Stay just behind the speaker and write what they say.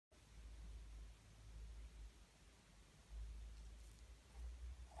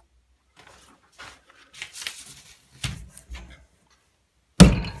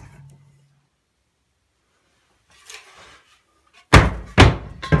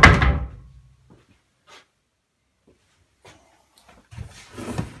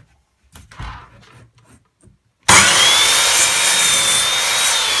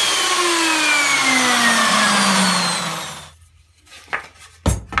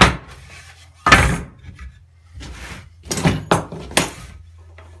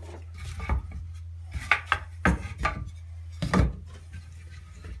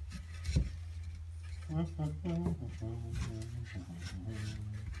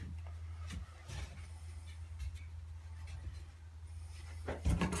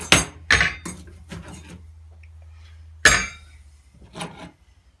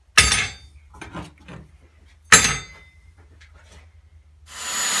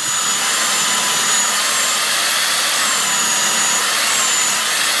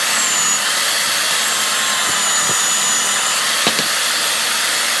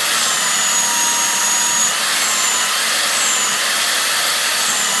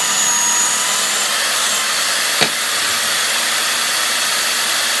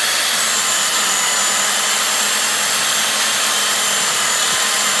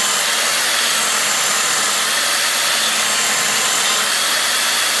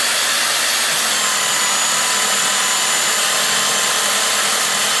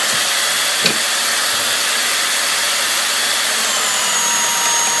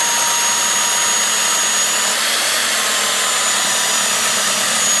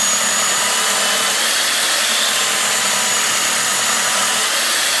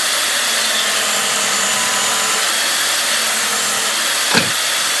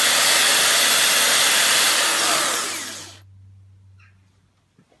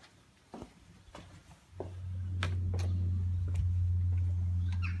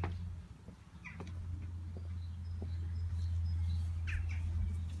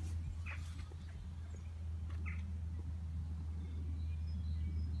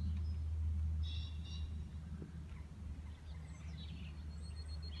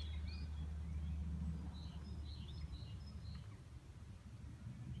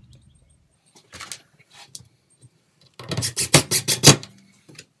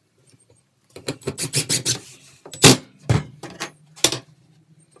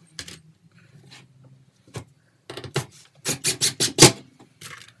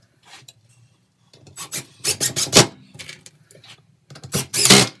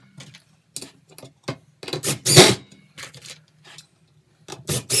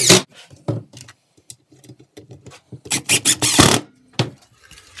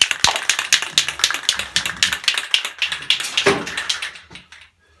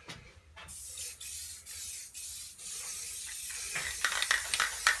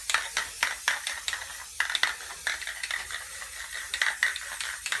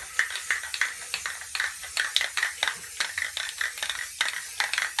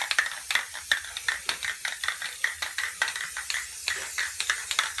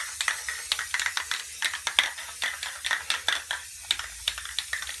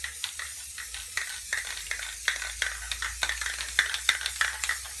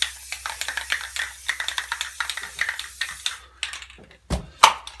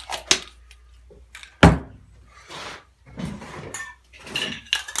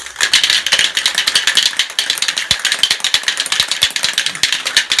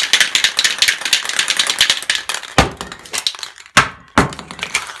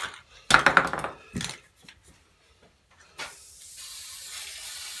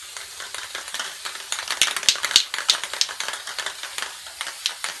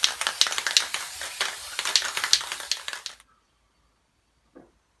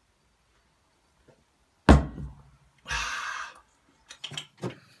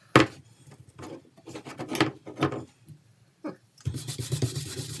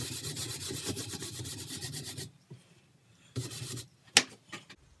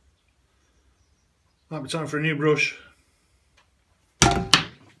Might be time for a new brush.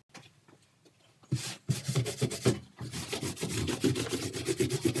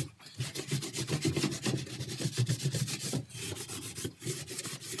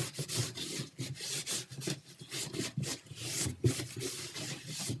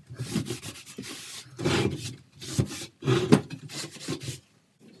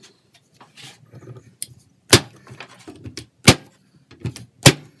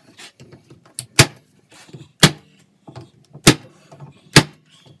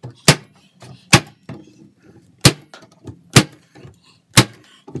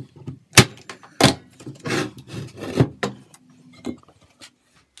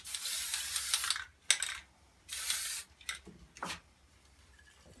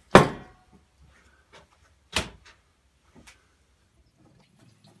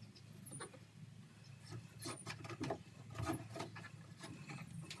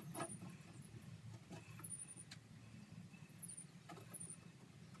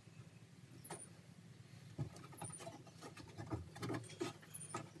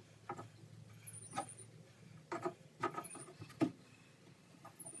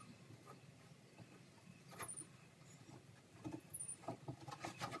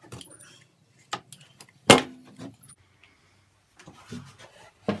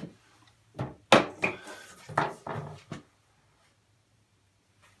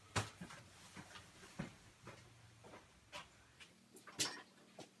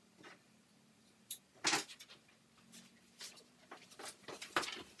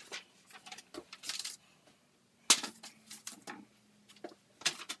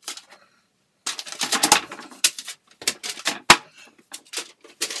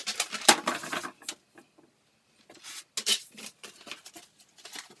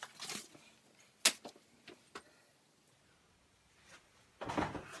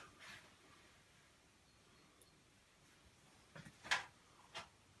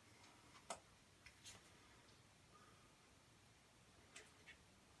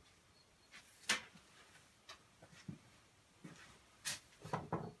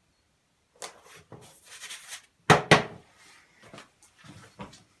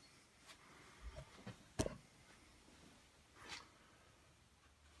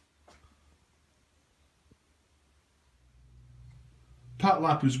 Pat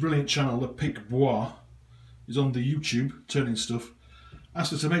Lapper's brilliant channel, the Picbois, is on the YouTube, turning stuff.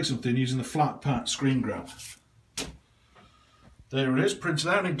 Asked her to make something using the flat pat screen grab. There it is, printed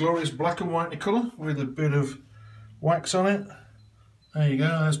out in glorious black and white colour with a bit of wax on it. There you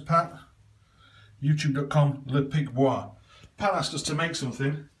go, there's Pat. YouTube.com, Le Picbois. Pat asked us to make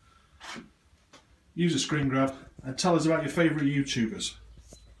something, use a screen grab, and tell us about your favourite YouTubers.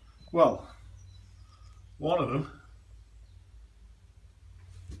 Well, one of them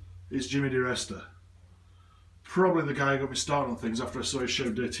is Jimmy DiResta. Probably the guy who got me started on things after I saw his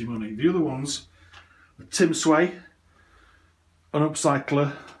show Dirty Money. The other ones are Tim Sway, an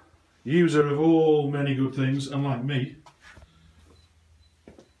upcycler, user of all many good things, unlike me.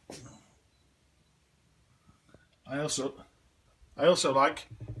 I also like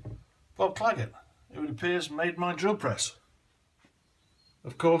Bob Clagett, who it appears made my drill press.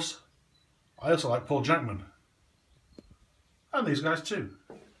 Of course, I also like Paul Jackman. And these guys too.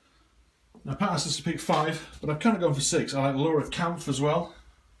 Now Pat asked us to pick 5, but I've kind of gone for 6. I like Laura Kampf as well,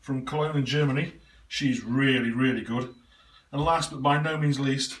 from Cologne in Germany. She's really, really good. And last but by no means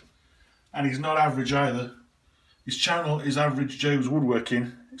least, and he's not average either, his channel is Average Joes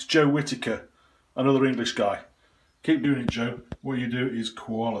Woodworking. It's Joe Whittaker, another English guy. Keep doing it, Joe. What you do is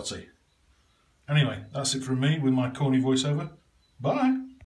quality. Anyway, that's it from me with my corny voiceover. Bye!